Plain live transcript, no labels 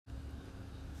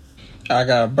I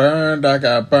got burned by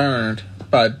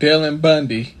Dylan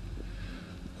Bundy,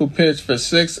 who pitched for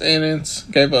 6 innings,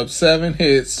 gave up 7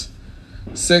 hits,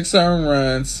 6 earned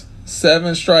runs,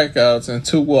 7 strikeouts, and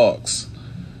 2 walks.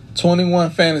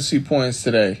 21 fantasy points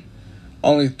today.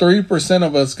 Only 3%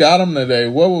 of us got him today.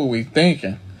 What were we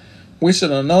thinking? We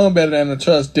should have known better than to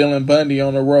trust Dylan Bundy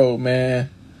on the road, man.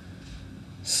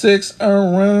 6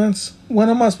 earned runs? What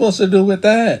am I supposed to do with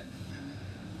that?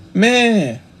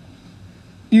 Man,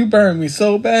 you burned me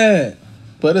so bad.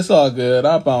 But it's all good.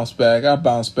 I bounce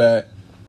back.